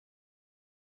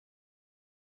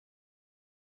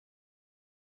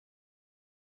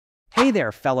Hey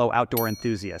there, fellow outdoor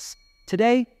enthusiasts.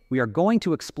 Today, we are going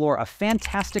to explore a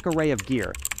fantastic array of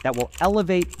gear that will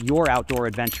elevate your outdoor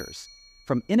adventures.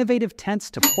 From innovative tents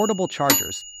to portable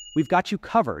chargers, we've got you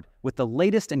covered with the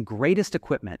latest and greatest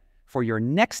equipment for your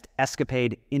next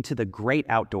escapade into the great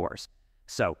outdoors.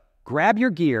 So, grab your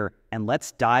gear and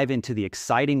let's dive into the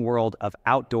exciting world of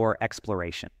outdoor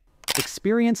exploration.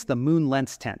 Experience the Moon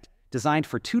Lens tent, designed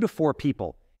for 2 to 4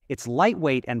 people. Its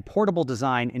lightweight and portable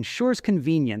design ensures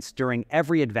convenience during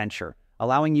every adventure,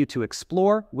 allowing you to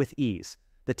explore with ease.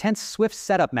 The tent's swift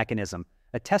setup mechanism,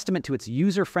 a testament to its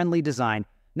user-friendly design,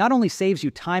 not only saves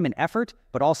you time and effort,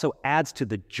 but also adds to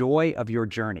the joy of your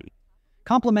journey.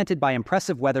 Complemented by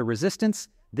impressive weather resistance,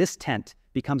 this tent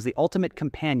becomes the ultimate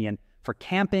companion for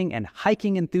camping and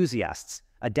hiking enthusiasts,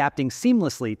 adapting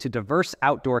seamlessly to diverse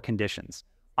outdoor conditions.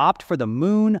 Opt for the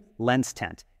Moon Lens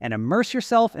tent and immerse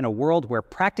yourself in a world where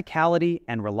practicality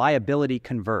and reliability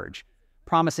converge,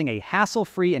 promising a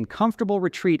hassle-free and comfortable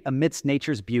retreat amidst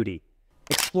nature's beauty.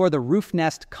 Explore the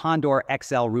Roofnest Condor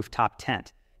XL rooftop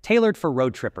tent, tailored for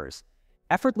road trippers.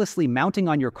 Effortlessly mounting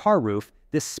on your car roof,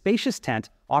 this spacious tent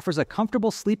offers a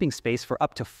comfortable sleeping space for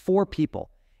up to 4 people,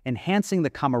 enhancing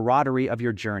the camaraderie of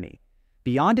your journey.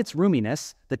 Beyond its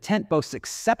roominess, the tent boasts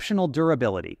exceptional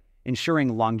durability,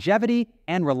 ensuring longevity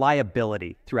and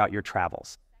reliability throughout your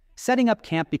travels. Setting up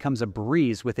camp becomes a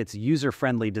breeze with its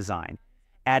user-friendly design,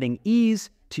 adding ease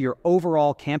to your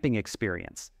overall camping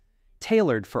experience.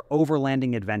 Tailored for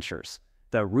overlanding adventures,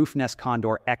 the Roofnest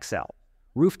Condor XL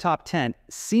rooftop tent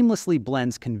seamlessly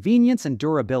blends convenience and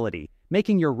durability,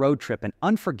 making your road trip an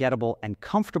unforgettable and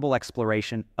comfortable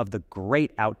exploration of the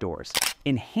great outdoors.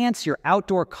 Enhance your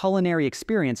outdoor culinary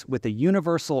experience with the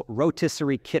universal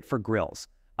rotisserie kit for grills,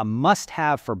 a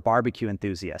must-have for barbecue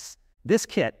enthusiasts. This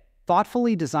kit,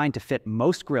 thoughtfully designed to fit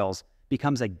most grills,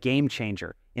 becomes a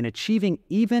game-changer in achieving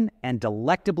even and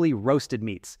delectably roasted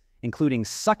meats, including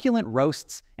succulent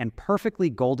roasts and perfectly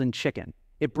golden chicken.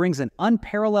 It brings an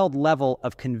unparalleled level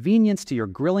of convenience to your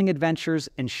grilling adventures,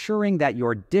 ensuring that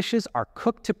your dishes are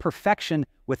cooked to perfection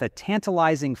with a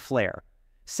tantalizing flair.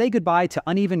 Say goodbye to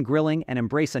uneven grilling and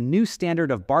embrace a new standard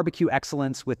of barbecue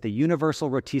excellence with the Universal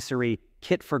Rotisserie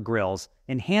Kit for Grills,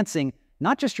 enhancing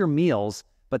not just your meals,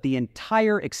 but the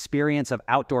entire experience of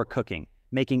outdoor cooking,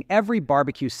 making every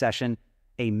barbecue session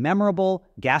a memorable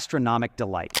gastronomic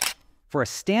delight. For a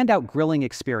standout grilling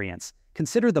experience,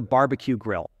 consider the Barbecue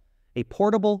Grill, a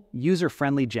portable,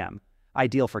 user-friendly gem,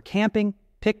 ideal for camping,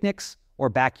 picnics, or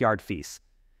backyard feasts.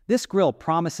 This grill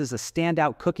promises a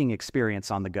standout cooking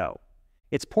experience on the go.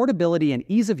 Its portability and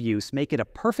ease of use make it a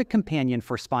perfect companion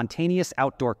for spontaneous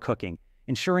outdoor cooking,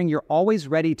 ensuring you're always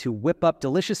ready to whip up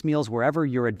delicious meals wherever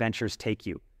your adventures take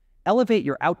you. Elevate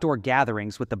your outdoor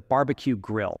gatherings with the Barbecue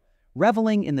Grill,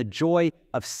 reveling in the joy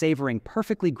of savoring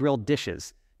perfectly grilled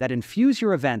dishes that infuse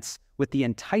your events with the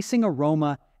enticing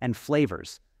aroma and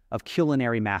flavors of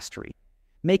culinary mastery.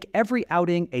 Make every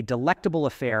outing a delectable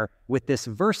affair with this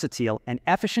versatile and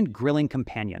efficient grilling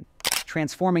companion.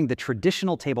 Transforming the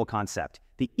traditional table concept,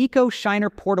 the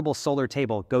EcoShiner portable solar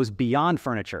table goes beyond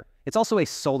furniture. It's also a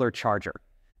solar charger.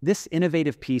 This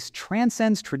innovative piece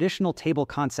transcends traditional table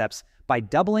concepts by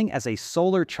doubling as a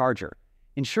solar charger,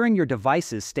 ensuring your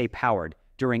devices stay powered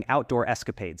during outdoor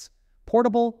escapades.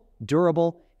 Portable,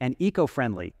 durable, and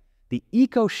eco-friendly, the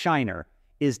EcoShiner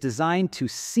is designed to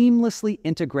seamlessly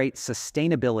integrate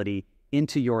sustainability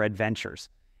into your adventures.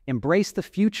 Embrace the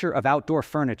future of outdoor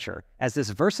furniture, as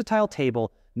this versatile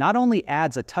table not only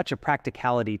adds a touch of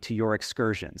practicality to your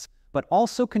excursions, but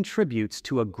also contributes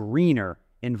to a greener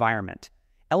environment.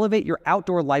 Elevate your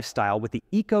outdoor lifestyle with the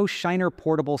EcoShiner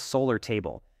portable solar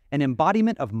table, an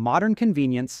embodiment of modern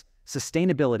convenience,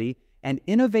 sustainability, and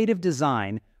innovative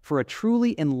design for a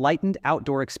truly enlightened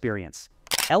outdoor experience.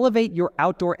 Elevate your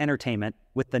outdoor entertainment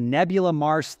with the Nebula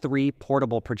Mars 3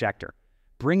 portable projector,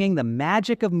 bringing the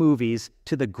magic of movies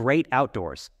to the great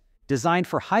outdoors. Designed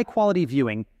for high-quality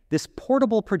viewing, this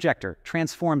portable projector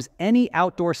transforms any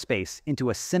outdoor space into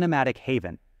a cinematic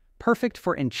haven, perfect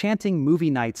for enchanting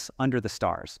movie nights under the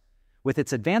stars. With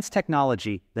its advanced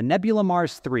technology, the Nebula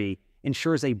Mars 3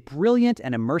 ensures a brilliant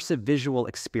and immersive visual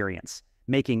experience,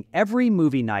 making every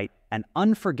movie night an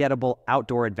unforgettable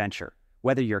outdoor adventure.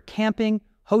 Whether you're camping,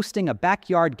 hosting a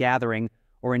backyard gathering,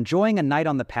 or enjoying a night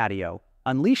on the patio,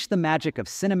 unleash the magic of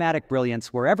cinematic brilliance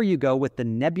wherever you go with the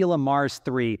Nebula Mars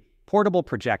 3 portable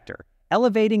projector,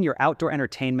 elevating your outdoor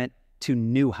entertainment to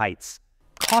new heights.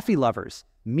 Coffee lovers,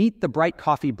 meet the Bright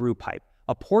Coffee Brew Pipe,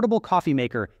 a portable coffee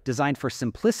maker designed for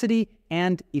simplicity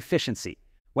and efficiency.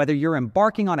 Whether you're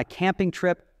embarking on a camping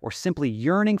trip or simply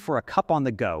yearning for a cup on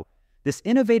the go, this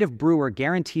innovative brewer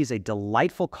guarantees a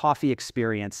delightful coffee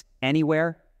experience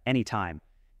anywhere, anytime.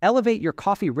 Elevate your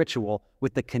coffee ritual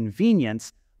with the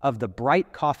convenience of the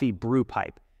Bright Coffee Brew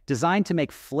Pipe, designed to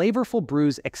make flavorful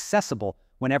brews accessible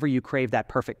whenever you crave that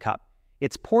perfect cup.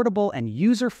 Its portable and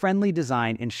user-friendly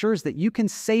design ensures that you can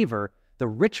savor the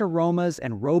rich aromas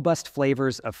and robust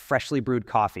flavors of freshly brewed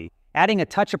coffee, adding a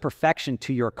touch of perfection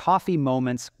to your coffee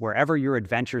moments wherever your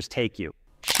adventures take you.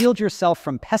 Shield yourself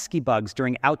from pesky bugs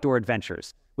during outdoor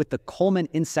adventures with the Coleman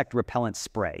Insect Repellent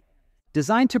Spray.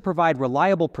 Designed to provide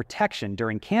reliable protection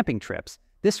during camping trips,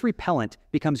 this repellent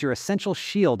becomes your essential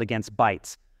shield against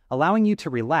bites, allowing you to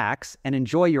relax and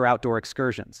enjoy your outdoor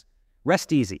excursions.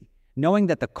 Rest easy, knowing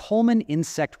that the Coleman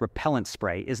Insect Repellent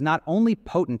Spray is not only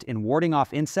potent in warding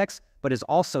off insects, but is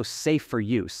also safe for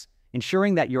use,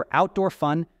 ensuring that your outdoor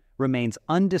fun remains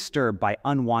undisturbed by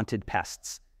unwanted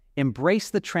pests. Embrace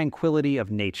the tranquility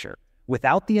of nature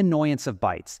without the annoyance of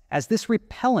bites, as this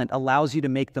repellent allows you to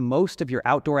make the most of your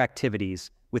outdoor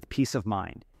activities with peace of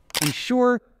mind.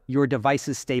 Ensure your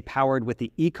devices stay powered with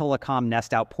the Ecolocom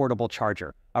Nest Out portable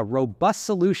charger, a robust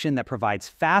solution that provides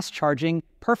fast charging,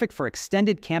 perfect for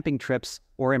extended camping trips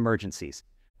or emergencies.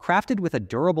 Crafted with a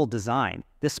durable design,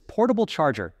 this portable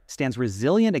charger stands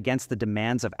resilient against the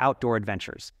demands of outdoor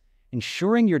adventures,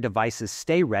 ensuring your devices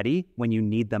stay ready when you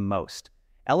need them most.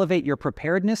 Elevate your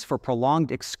preparedness for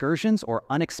prolonged excursions or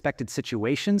unexpected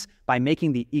situations by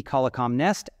making the Ecolocom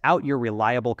Nest Out your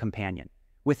reliable companion.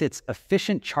 With its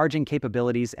efficient charging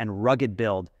capabilities and rugged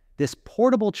build, this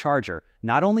portable charger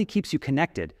not only keeps you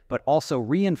connected, but also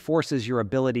reinforces your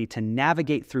ability to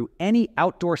navigate through any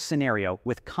outdoor scenario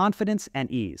with confidence and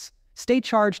ease. Stay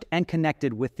charged and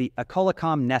connected with the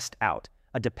Ecolocom Nest Out,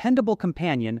 a dependable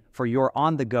companion for your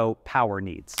on-the-go power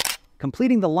needs.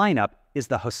 Completing the lineup is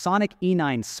the Hosonic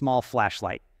E9 Small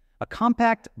Flashlight, a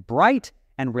compact, bright,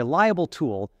 and reliable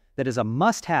tool that is a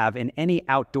must-have in any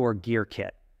outdoor gear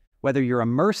kit. Whether you're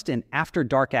immersed in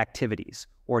after-dark activities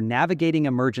or navigating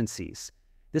emergencies,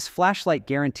 this flashlight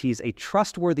guarantees a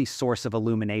trustworthy source of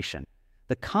illumination.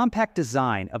 The compact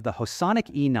design of the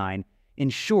Hosonic E9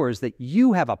 ensures that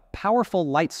you have a powerful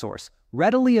light source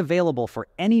readily available for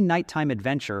any nighttime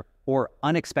adventure or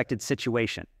unexpected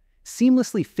situation.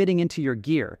 Seamlessly fitting into your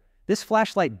gear, this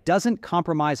flashlight doesn't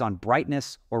compromise on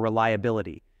brightness or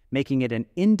reliability, making it an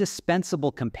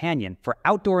indispensable companion for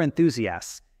outdoor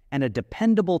enthusiasts and a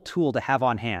dependable tool to have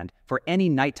on hand for any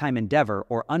nighttime endeavor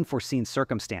or unforeseen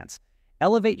circumstance.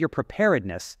 Elevate your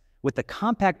preparedness with the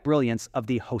compact brilliance of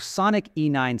the Hosonic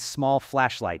E9 Small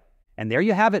Flashlight. And there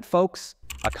you have it, folks,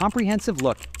 a comprehensive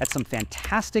look at some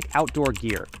fantastic outdoor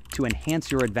gear to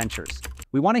enhance your adventures.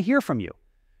 We want to hear from you.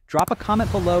 Drop a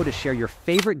comment below to share your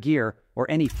favorite gear or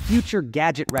any future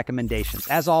gadget recommendations.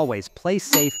 As always, play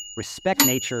safe, respect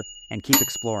nature, and keep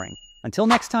exploring. Until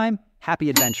next time, happy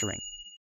adventuring.